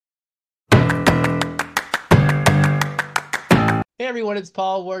Hey everyone, it's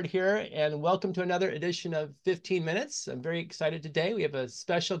Paul Ward here, and welcome to another edition of 15 Minutes. I'm very excited today. We have a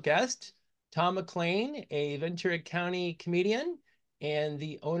special guest, Tom McClain, a Ventura County comedian and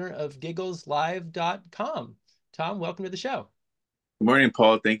the owner of giggleslive.com. Tom, welcome to the show. Good morning,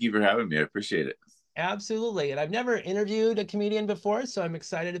 Paul. Thank you for having me. I appreciate it. Absolutely. And I've never interviewed a comedian before, so I'm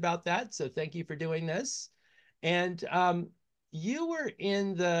excited about that. So thank you for doing this. And you were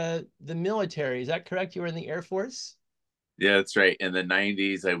in the military, is that correct? You were in the Air Force? Yeah, that's right. In the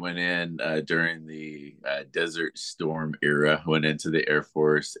 90s, I went in during the Desert Storm era, went into the Air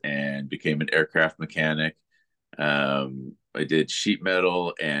Force and became an aircraft mechanic. I did sheet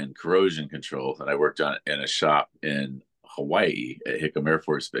metal and corrosion control, and I worked on in a shop in Hawaii at Hickam Air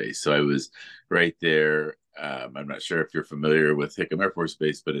Force Base. So I was right there. I'm not sure if you're familiar with Hickam Air Force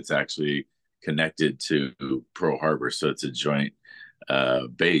Base, but it's actually connected to Pearl Harbor. So it's a joint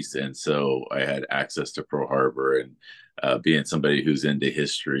base. And so I had access to Pearl Harbor and being somebody who's into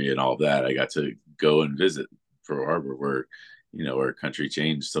history and all that, I got to go and visit Pearl Harbor where, our country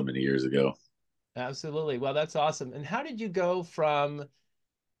changed so many years ago. Absolutely. Well, that's awesome. And how did you go from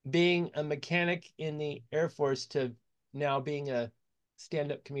being a mechanic in the Air Force to now being a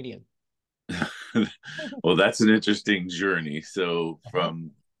stand-up comedian? Well, that's an interesting journey. So Uh-huh.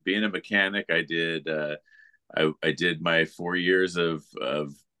 from being a mechanic, I did my 4 years of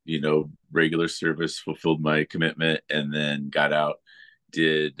regular service, fulfilled my commitment, and then got out.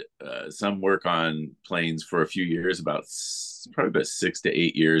 Did some work on planes for a few years, probably about 6 to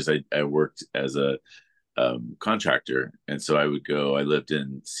 8 years. I worked as a contractor, and so I would go. I lived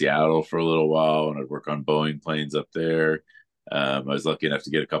in Seattle for a little while, and I'd work on Boeing planes up there. I was lucky enough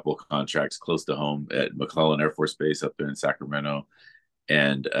to get a couple of contracts close to home at McClellan Air Force Base up there in Sacramento,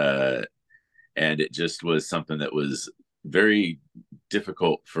 and it just was something that was very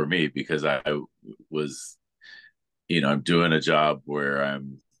difficult for me because I was, I'm doing a job where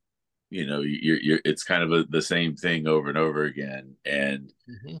it's kind of the same thing over and over again, and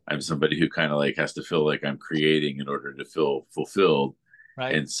Mhm. I'm somebody who kind of like has to feel like I'm creating in order to feel fulfilled.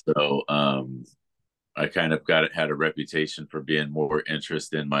 Right. And so I kind of had a reputation for being more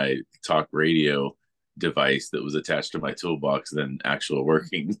interested in my talk radio device that was attached to my toolbox than actual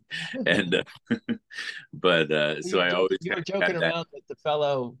working. And but so I always You kind were of joking had that. around with the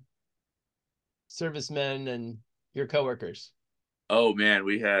fellow servicemen and your coworkers. Oh man,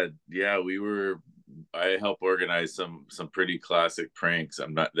 we were. I helped organize some pretty classic pranks.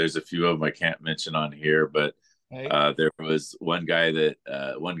 I'm not. There's a few of them I can't mention on here, but Right. there was one guy that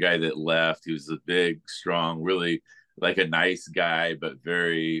left. He was a big, strong, really like a nice guy, but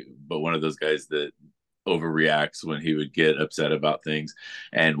one of those guys that overreacts when he would get upset about things.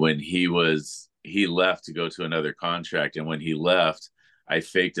 And when he left to go to another contract, and when he left, I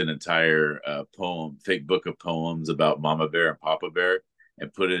faked an entire fake book of poems about Mama Bear and Papa Bear,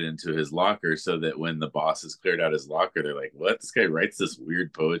 and put it into his locker so that when the bosses cleared out his locker, they're like, "What? This guy writes this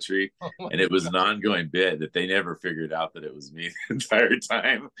weird poetry." Oh my And it was God. an ongoing bit that they never figured out that it was me the entire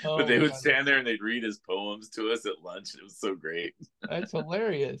time. But Oh they my would God. stand there and they'd read his poems to us at lunch. It was so great. That's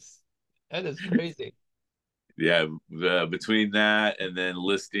hilarious. That is crazy. Yeah, between that and then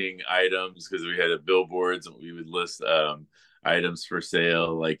listing items because we had a billboards and we would list items for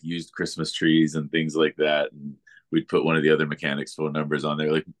sale like used Christmas trees and things like that, and we'd put one of the other mechanics' phone numbers on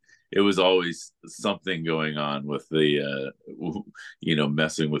there. Like it was always something going on with the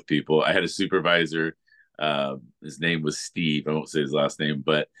messing with people. I had a supervisor. His name was Steve. I won't say his last name,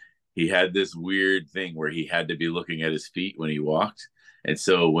 but he had this weird thing where he had to be looking at his feet when he walked, and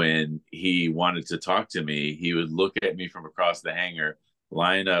so when he wanted to talk to me, he would look at me from across the hangar,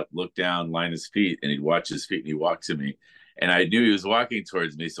 line up, look down, line his feet, and he'd watch his feet and he'd walk to me. And I knew he was walking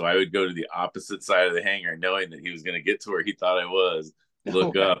towards me, so I would go to the opposite side of the hangar, knowing that he was going to get to where he thought I was, Oh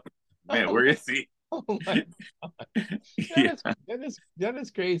look my, up. Man, oh where my, is he? oh my God. That Yeah. is that is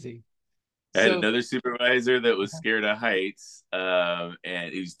crazy. I had So another supervisor that was scared of heights,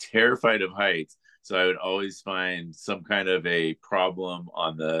 and he was terrified of heights. So I would always find some kind of a problem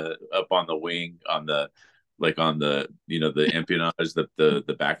on the up on the wing, on the like on the the empennage,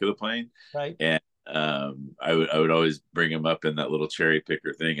 the back of the plane, right. and I would always bring him up in that little cherry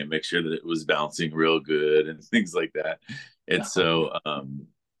picker thing and make sure that it was bouncing real good and things like that. And so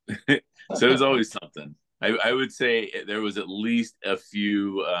so it was always something. I would say there was at least a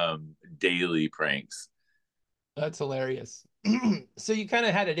few daily pranks. That's hilarious. So you kind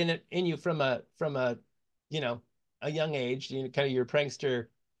of had it in you from a you know a young age, kind of your prankster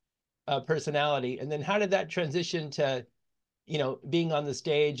personality. And then how did that transition to being on the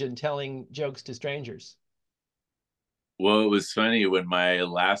stage and telling jokes to strangers? Well, it was funny when my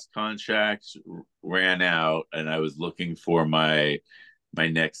last contracts ran out and I was looking for my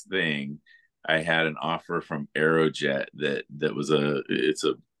next thing, I had an offer from Aerojet that was it's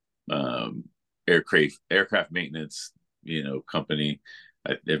a um, aircraft maintenance, company.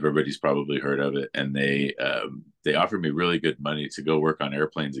 Everybody's probably heard of it, and they offered me really good money to go work on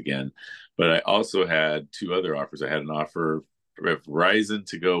airplanes again. But I also had two other offers. I had an offer of Verizon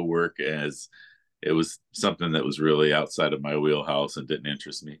to go work as it was something that was really outside of my wheelhouse and didn't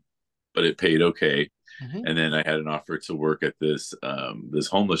interest me, but it paid okay. Hmm. And then I had an offer to work at this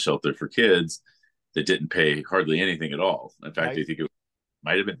homeless shelter for kids that didn't pay hardly anything at all. In fact, Right. I think it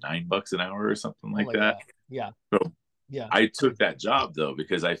might have been $9 an hour or something Oh like my that. God. Yeah. So Yeah. I took that job though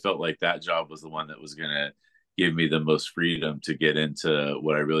because I felt like that job was the one that was going to give me the most freedom to get into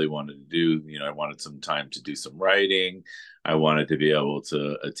what I really wanted to do. I wanted some time to do some writing. I wanted to be able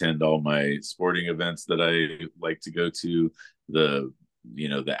to attend all my sporting events that I like to go to. The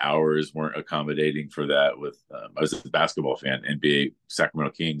hours weren't accommodating for that. With I was a basketball fan, NBA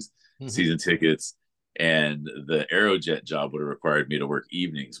Sacramento Kings Hmm. season tickets, and the Aerojet job would have required me to work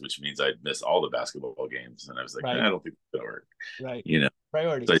evenings, which means I'd miss all the basketball games. And I was like, Right. I don't think it's gonna work. Right. You know, so I,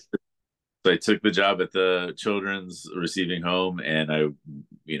 Priorities. so I took the job at the children's receiving home, and I,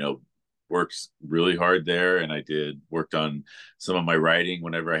 you know, worked really hard there. And I worked on some of my writing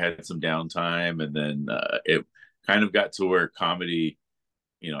whenever I had some downtime, and then it kind of got to where comedy,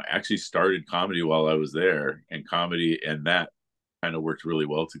 actually started comedy while I was there, and comedy and that kind of worked really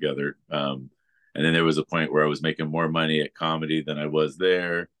well together. And then there was a point where I was making more money at comedy than I was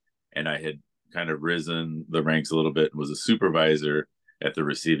there, and I had kind of risen the ranks a little bit and was a supervisor at the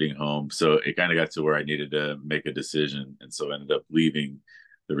receiving home. So it kind of got to where I needed to make a decision, and so I ended up leaving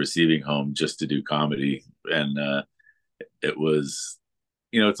the receiving home just to do comedy. And it was,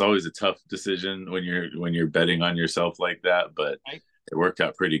 it's always a tough decision when you're betting on yourself like that, but Right. it worked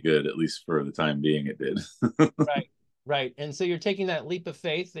out pretty good, at least for the time being. It did. Right. Right. And so you're taking that leap of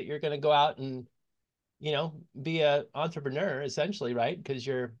faith that you're going to go out and, be a entrepreneur essentially, right? Because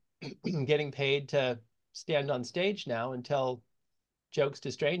you're getting paid to stand on stage now and tell jokes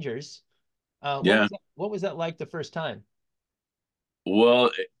to strangers. Yeah. What was that like the first time? Well,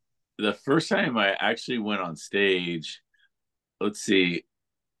 the first time I actually went on stage, let's see,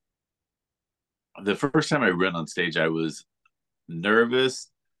 the first time I went on stage, I was nervous,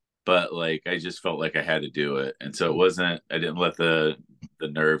 but like I just felt like I had to do it. And so it wasn't, I didn't let the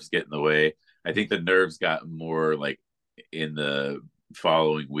nerves get in the way. I think the nerves got more like in the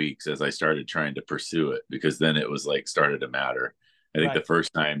following weeks as I started trying to pursue it, because then it was like started to matter. I think the Right.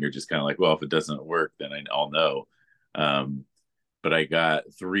 first time you're just kind of like, well, if it doesn't work, then I'll know. Um, but I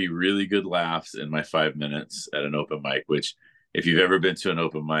got three really good laughs in my 5 minutes at an open mic, which, if you've ever been to an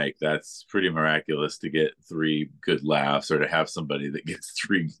open mic, that's pretty miraculous to get three good laughs, or to have somebody that gets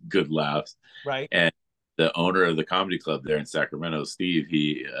three good laughs. Right. And the owner of the comedy club there in Sacramento, Steve,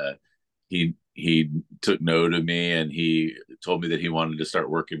 he took note of me, and he told me that he wanted to start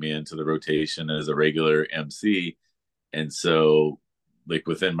working me into the rotation as a regular MC. And so, like,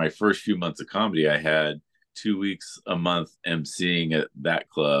 within my first few months of comedy, I had 2 weeks a month emceeing at that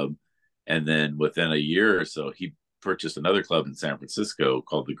club. And then within a year or so, he purchased another club in San Francisco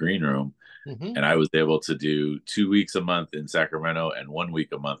called the Green Room. Hmm. And I was able to do 2 weeks a month in Sacramento and 1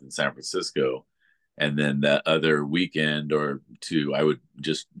 week a month in San Francisco. And then that other weekend or two, I would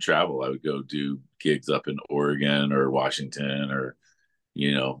just travel. I would go do gigs up in Oregon or Washington, or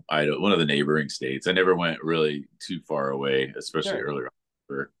I don't, one of the neighboring states. I never went really too far away, especially Sure. earlier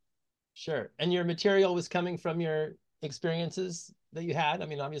on. Sure. And your material was coming from your experiences that you had. I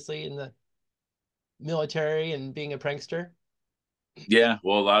mean, obviously in the military and being a prankster. Yeah,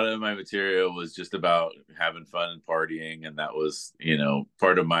 well, a lot of my material was just about having fun and partying, and that was,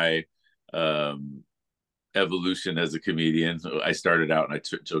 part of my um, evolution as a comedian. So I started out and I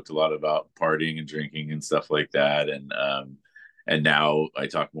joked a lot about partying and drinking and stuff like that, and now I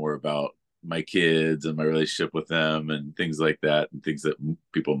talk more about my kids and my relationship with them and things like that, and things that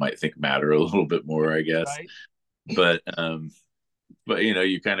people might think matter a little bit more, I guess. Right. But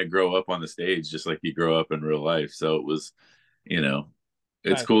you kind of grow up on the stage just like you grow up in real life. So it was, you know,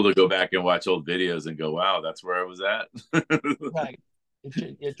 it's Right. cool to go back and watch old videos and go, wow, that's where I was at. Right.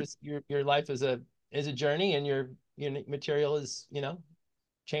 It just your life is a journey, and your material is,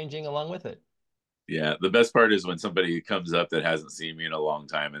 changing along with it. Yeah, the best part is when somebody comes up that hasn't seen me in a long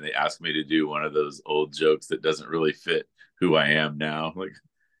time and they ask me to do one of those old jokes that doesn't really fit who I am now. Like,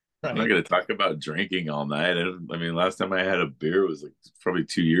 I'm not Right. going to talk about drinking all night. I mean, last time I had a beer was like probably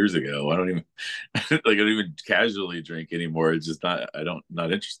 2 years ago. I don't even like I don't even casually drink anymore. It's just not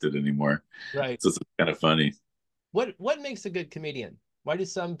interested anymore. Right. So it's kind of funny. What makes a good comedian? Why do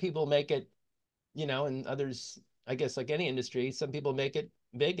some people make it and others, I guess, like any industry, some people make it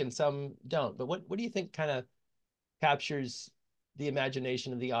big and some don't. But what do you think kind of captures the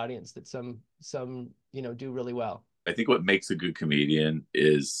imagination of the audience that some do really well? I think what makes a good comedian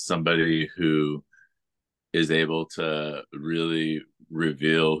is somebody who is able to really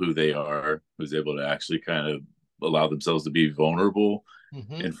reveal who they are, who's able to actually kind of allow themselves to be vulnerable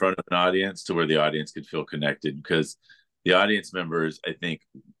Mm-hmm. in front of an audience to where the audience could feel connected. Because the audience members, I think,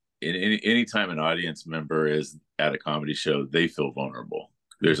 in any time an audience member is at a comedy show, they feel vulnerable.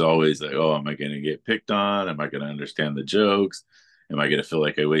 There's always like, oh, am I going to get picked on? Am I going to understand the jokes? Am I going to feel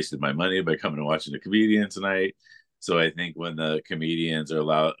like I wasted my money by coming and watching a comedian tonight? So I think when the comedians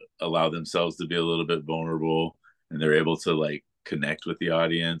are allow themselves to be a little bit vulnerable and they're able to like connect with the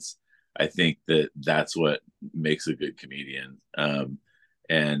audience, I think that that's what makes a good comedian.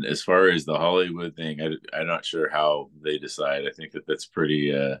 And as far as the Hollywood thing, I'm not sure how they decide. I think that that's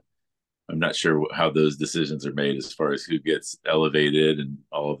pretty. I'm not sure how those decisions are made as far as who gets elevated and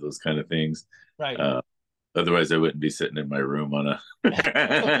all of those kind of things. Right. Uh, Otherwise, I wouldn't be sitting in my room on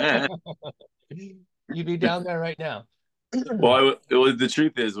a. You'd be down there right now. Well, it was the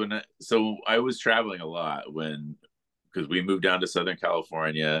truth is so I was traveling a lot when because we moved down to Southern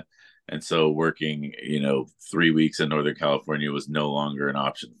California, and so working 3 weeks in Northern California was no longer an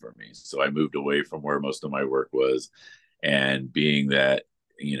option for me. So I moved away from where most of my work was, and being that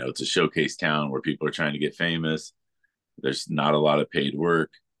it's a showcase town where people are trying to get famous, there's not a lot of paid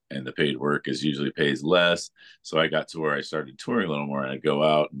work, and the paid work is usually pays less. So I got to where I started touring a little more, and I'd go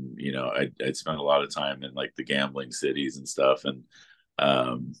out and I'd spend a lot of time in like the gambling cities and stuff. And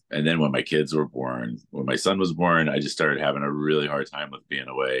then when my kids were born, when my son was born, I just started having a really hard time with being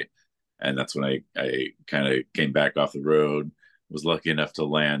away. And that's when I kind of came back off the road. Was lucky enough to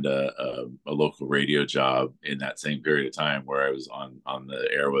land a local radio job in that same period of time where I was on the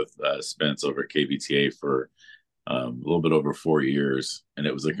air with Spence over at KBTA for a little bit over 4 years, and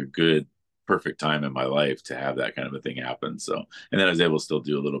it was like a good, perfect time in my life to have that kind of a thing happen. So, and then I was able to still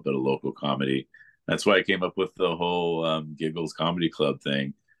do a little bit of local comedy. That's why I came up with the whole Giggles Comedy Club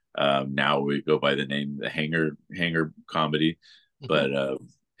thing. Now we go by the name the Hangar Comedy, Mm-hmm. but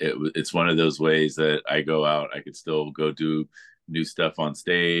it's one of those ways that I go out. I could still go do new stuff on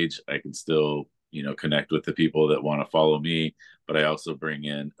stage. I can still connect with the people that want to follow me, but I also bring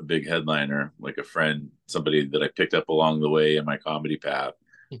in a big headliner, like a friend, somebody that I picked up along the way in my comedy path,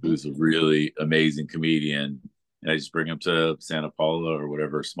 Mm-hmm. who's a really amazing comedian. And I just bring him to Santa Paula or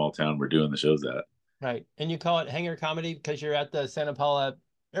whatever small town we're doing the shows at. Right. And you call it hangar comedy because you're at the Santa Paula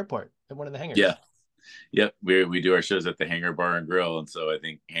airport at one of the Yeah. hangars. Yep. We do our shows at the Hangar Bar and Grill. And so I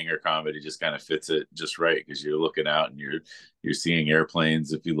think Hangar Comedy just kind of fits it just right because you're looking out and you're seeing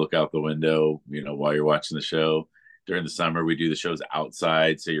airplanes if you look out the window, while you're watching the show. During the summer, we do the shows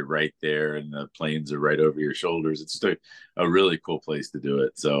outside, so you're right there and the planes are right over your shoulders. It's just a really cool place to do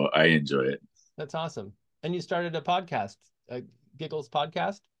it. So I enjoy it. That's awesome. And you started a podcast, a Giggles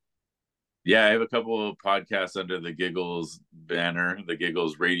podcast? Yeah, I have a couple of podcasts under the Giggles banner, the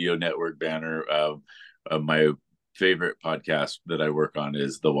Giggles Radio Network banner. My favorite podcast that I work on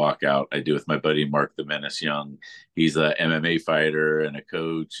is The Walkout. I do with my buddy Mark the Menace Young. He's a MMA fighter and a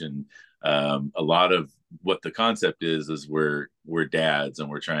coach, and a lot of what the concept is we're dads and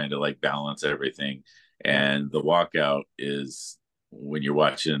we're trying to like balance everything. Right. And The Walkout is when you're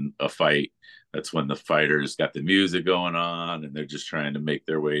watching a fight, that's when the fighters got the music going on and they're just trying to make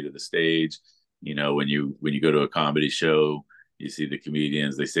their way to the stage. When you go to a comedy show, you see the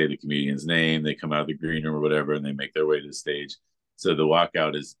comedians, they say the comedian's name, they come out of the green room or whatever, and they make their way to the stage. So the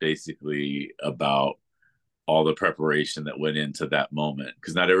walkout is basically about all the preparation that went into that moment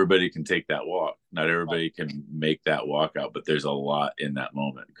because not everybody can take that walk, not Right. everybody can make that walkout, but there's a lot in that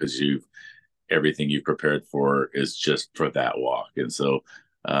moment because everything you've prepared for is just for that walk. And so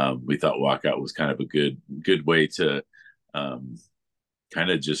we thought walkout was kind of a good way to um,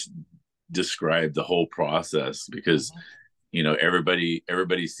 kind of just describe the whole process because Mm-hmm.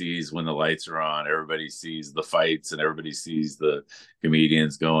 everybody sees when the lights are on, everybody sees the fights and everybody sees the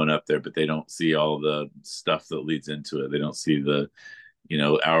comedians going up there, but they don't see all the stuff that leads into it. They don't see the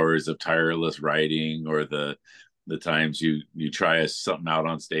hours of tireless writing or the times you try something out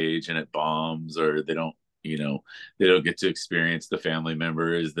on stage and it bombs, or you know they don't get to experience the family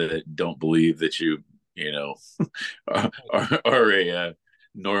members that don't believe that you know are a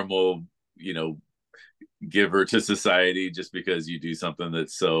normal giver to society just because you do something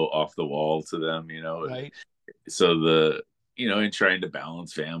that's so off the wall to them. Right. So and trying to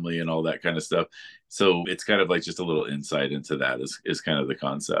balance family and all that kind of stuff. So it's kind of like just a little insight into that is kind of the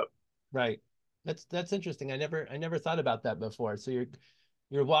concept. Right. That's interesting. I never thought about that before. So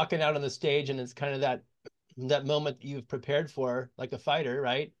you're walking out on the stage and it's kind of that moment that you've prepared for, like a fighter,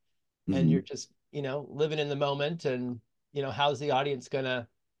 right? And Hmm. you're just, living in the moment, and how's the audience gonna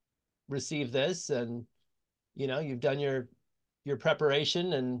receive this? And you've done your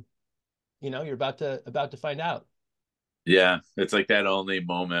preparation, and you're about to find out. Yeah, it's like that only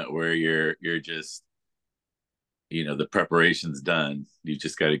moment where you're just, the preparation's done. You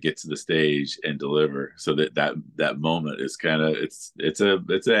just got to get to the stage and deliver. So that moment is kind of, it's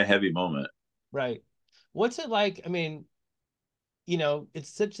a heavy moment. Right. What's it like? I mean, it's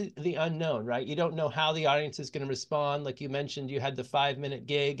such the unknown, right? You don't know how the audience is going to respond. Like you mentioned, you had the 5 minute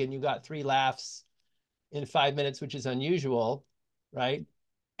gig and you got three laughs in 5 minutes, which is unusual, right?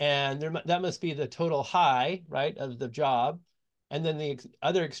 And that must be the total high, right, of the job. And then the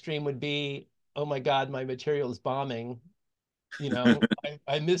other extreme would be, oh my God, my material is bombing.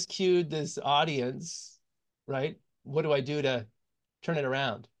 I miscued this audience, right? What do I do to turn it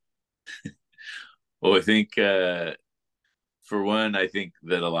around? Well, I think for one, I think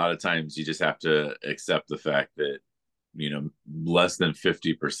that a lot of times you just have to accept the fact that less than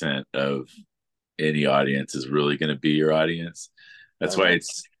 50% of any audience is really going to be your audience. That's why Okay.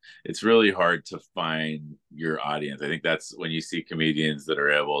 it's really hard to find your audience. I think that's when you see comedians that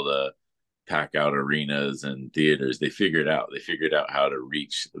are able to pack out arenas and theaters. They figured out. They figured out how to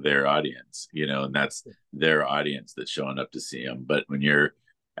reach their audience, and that's their audience that's showing up to see them. But when you're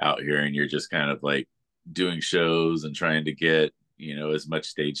out here and you're just kind of like doing shows and trying to get, as much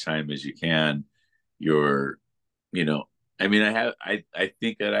stage time as you can, you're, you know, I mean, I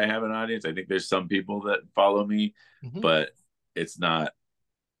think that I have an audience. I think there's some people that follow me, Hmm. but it's not,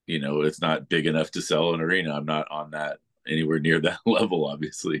 it's not big enough to sell an arena. I'm not on that anywhere near that level,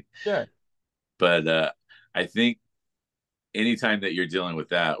 obviously. Sure. But I think anytime that you're dealing with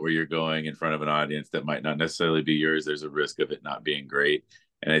that, where you're going in front of an audience that might not necessarily be yours, there's a risk of it not being great.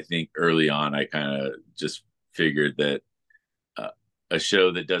 And I think early on, I kind of just figured that uh, a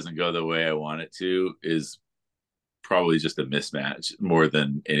show that doesn't go the way I want it to is probably just a mismatch more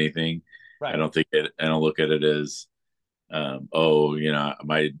than anything. Right. I don't look at it as, oh,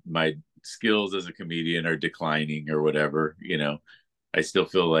 my skills as a comedian are declining or whatever. I still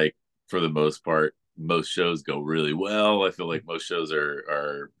feel like for the most part, most shows go really well. I feel like most shows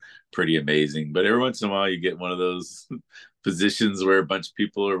are pretty amazing. But every once in a while, you get one of those positions where a bunch of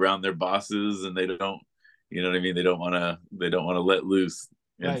people are around their bosses and they don't, you know what I mean? They don't want to let loose.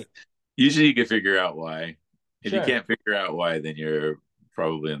 And Right. usually, you can figure out why. If you Sure. can't figure out why, then you're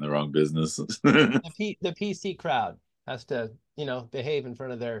probably in the wrong business. The PC crowd has to, behave in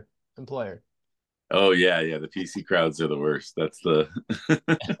front of their employer. Oh yeah, yeah. The PC crowds are the worst. That's the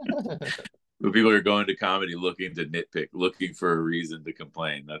when people are going to comedy looking to nitpick, looking for a reason to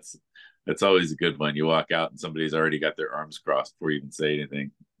complain. That's always a good one. You walk out and somebody's already got their arms crossed before you even say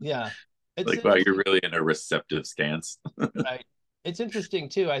anything. Yeah. It's Like, wow, you're interesting, really in a receptive stance. right? It's interesting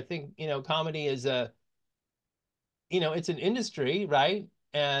too. I think, comedy is it's an industry, right?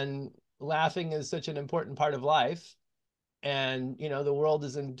 And laughing is such an important part of life. And, the world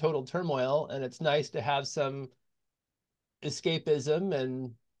is in total turmoil, and it's nice to have some escapism.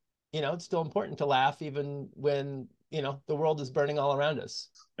 And, it's still important to laugh even when, the world is burning all around us.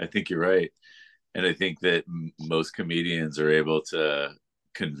 I think you're right, and I think that most comedians are able to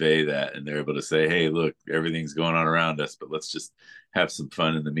convey that, and they're able to say, "Hey, look, everything's going on around us, but let's just have some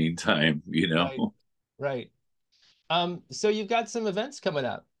fun in the meantime." Right. Right. So you've got some events coming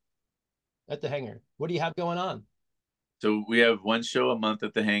up at the hangar. What do you have going on? So we have one show a month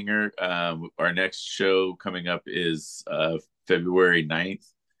at the Hangar. Our next show coming up is February 9th.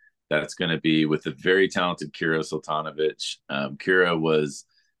 That's going to be with the very talented Kira Sultanovich. Kira was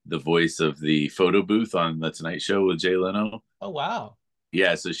the voice of the photo booth on The Tonight Show with Jay Leno. Oh, wow.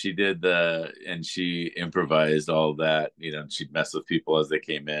 Yeah, so she did and she improvised all of that. She'd mess with people as they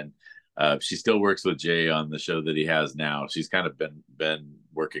came in. She still works with Jay on the show that he has now. She's kind of been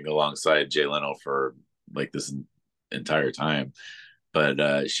working alongside Jay Leno for like this entire time.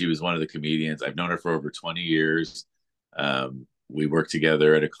 But she was one of the comedians. I've known her for over 20 years. We worked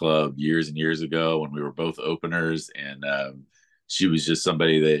together at a club years and years ago when we were both openers, and she was just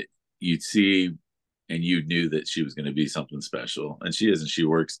somebody that you'd see and you knew that she was going to be something special. And she is, and she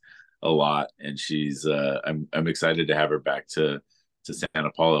works a lot. And she's I'm excited to have her back to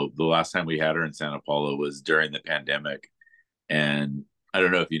Santa Paula. The last time we had her in Santa Paula was during the pandemic, and I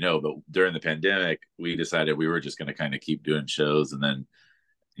don't know if you know, but during the pandemic, we decided we were just going to kind of keep doing shows and then,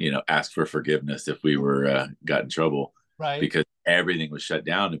 ask for forgiveness if we were got in trouble Right. because everything was shut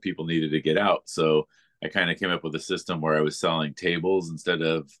down and people needed to get out. So I kind of came up with a system where I was selling tables instead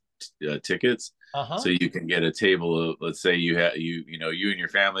of tickets. Uh-huh. So you can get a table of, let's say you and your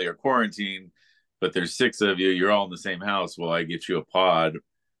family are quarantined, but there's six of you, you're all in the same house. Well, I get you a pod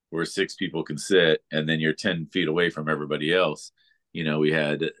where six people can sit, and then you're 10 feet away from everybody else. We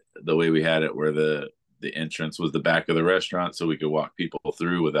had the way we had it where the entrance was the back of the restaurant, so we could walk people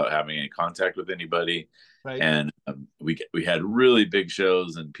through without having any contact with anybody. Right. And we had really big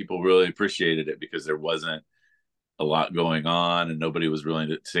shows, and people really appreciated it because there wasn't a lot going on, and nobody was willing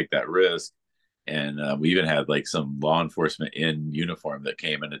to take that risk. And we even had like some law enforcement in uniform that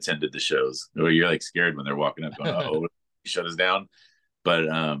came and attended the shows. Where you're like scared when they're walking up, going, "Oh, shut us down." But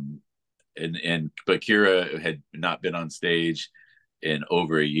but Kira had not been on stage in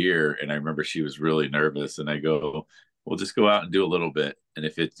over a year, and I remember she was really nervous. And I go, "Well, just go out and do a little bit, and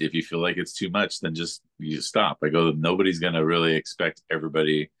if you feel like it's too much, then you just stop." I go, "Nobody's gonna really expect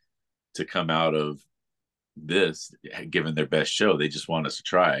everybody to come out of this given their best show. They just want us to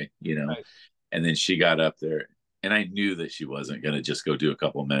try." Right. And then she got up there, and I knew that she wasn't going to just go do a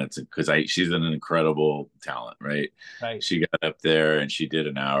couple of minutes because she's an incredible talent, right? Right. She got up there and she did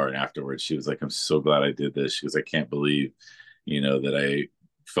an hour, and afterwards she was like, "I'm so glad I did this." She goes, "I can't believe, that I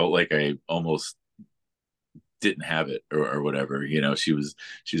felt like I almost didn't have it or whatever."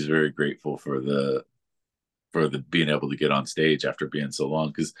 She's very grateful for the being able to get on stage after being so long,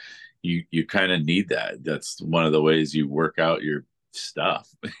 because you kind of need that. That's one of the ways you work out your stuff.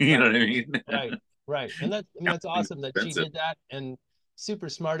 You know Right. what I mean? Right. Right. And that's Things awesome that she expensive. did that, and super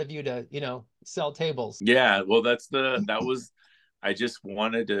smart of you to, sell tables. Yeah, well, that was. I just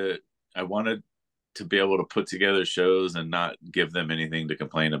wanted to. I wanted to be able to put together shows and not give them anything to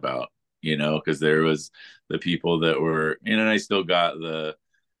complain about. Because there was the people that were, and I still got the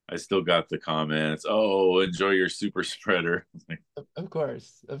comments. "Oh, enjoy your super spreader." Of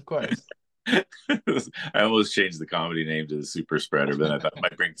course. Of course. I almost changed the comedy name to the Super Spreader, but then I thought it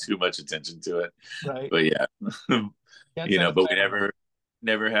might bring too much attention to it. Right. But yeah, Can't satisfy but we everyone.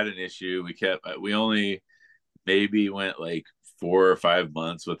 never had an issue. We only maybe went like 4 or 5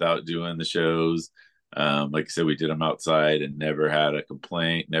 months without doing the shows. Like I said, we did them outside and never had a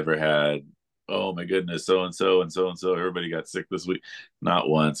complaint. Never had, "Oh my goodness, so and so and so and so, everybody got sick this week." Not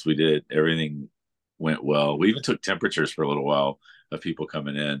once. We did everything went well. We even took temperatures for a little while of people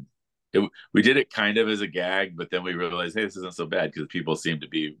coming in. We did it kind of as a gag, but then we realized, hey, this isn't so bad because people seem to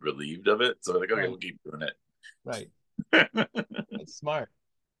be relieved of it. So we're like, okay, we'll Right. keep doing Right. it. That's smart.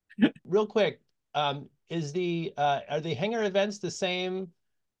 Real quick, is the are the hangar events the same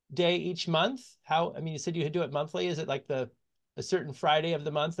day each month? How, I mean, you said you do it monthly. Is it like a certain Friday of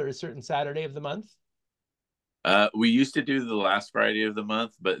the month or a certain Saturday of the month? We used to do the last Friday of the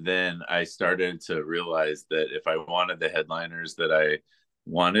month, but then I started to realize that if I wanted the headliners that I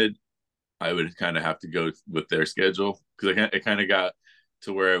wanted, I would kind of have to go with their schedule, because it kind of got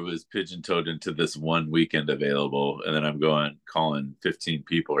to where I was pigeon-toed into this one weekend available, and then I'm going calling 15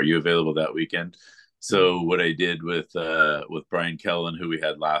 people. "Are you available that weekend?" Mm. So what I did with Brian Kellen, who we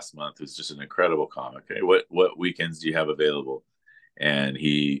had last month, who's just an incredible comic. "Hey, what weekends do you have available?" And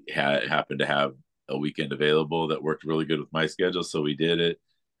he happened to have a weekend available that worked really good with my schedule, so we did it.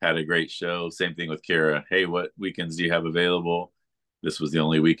 Had a great show. Same thing with Kara. "Hey, what weekends do you have available?" This was the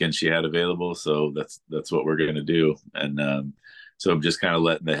only weekend she had available, so that's what we're going to do. And so I'm just kind of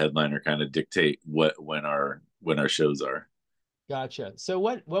letting the headliner kind of dictate when our shows are. Gotcha. So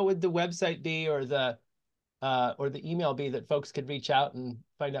what would the website be, or the email be that folks could reach out and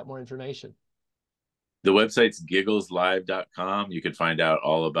find out more information? The website's giggleslive.com. You can find out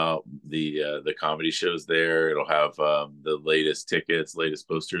all about the comedy shows there. It'll have the latest tickets, latest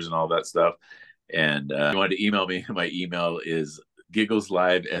posters, and all that stuff. And if you want to email me, my email is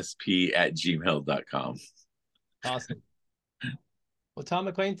giggleslivesp@gmail.com. Awesome. Well, Tom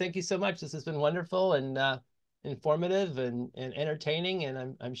McClain, thank you so much. This has been wonderful and informative and entertaining,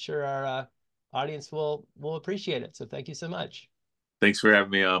 and I'm sure our audience will appreciate it. So thank you so much. Thanks for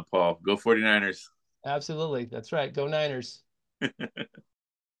having me on, Paul. Go 49ers. Absolutely. That's right. Go Niners.